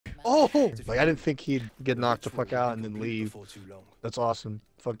Oh, like I didn't think he'd get knocked the fuck out and then leave. That's awesome.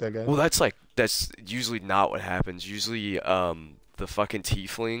 Fuck that guy. Well, that's usually not what happens. Usually, the fucking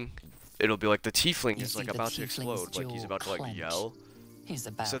tiefling, it'll be like the tiefling is like about to explode, like he's about to like yell.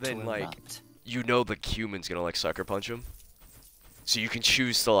 So then like, you know the human's gonna like sucker punch him. So you can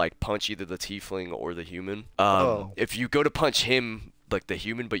choose to like punch either the tiefling or the human. If you go to punch him, like the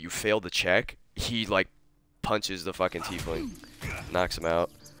human, but you fail the check, he like punches the fucking tiefling, knocks him out.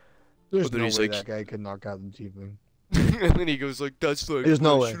 There's no way that guy could knock out the tiefling. And then he goes like, "That's like There's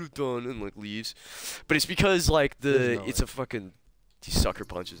no way. I should have done," and like leaves. But it's because like it's a fucking he sucker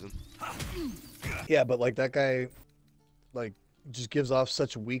punches him. Yeah, but like that guy, like just gives off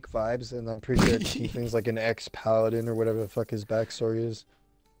such weak vibes, and I'm pretty sure tiefling's like an ex-paladin or whatever the fuck his backstory is.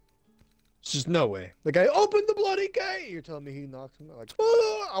 It's just no way. The guy opened the bloody gate. You're telling me he knocked him out? Like,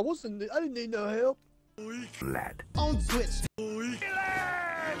 oh, I didn't need no help. Lad. On Twitch.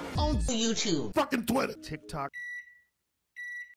 On YouTube. Fucking Twitter. TikTok.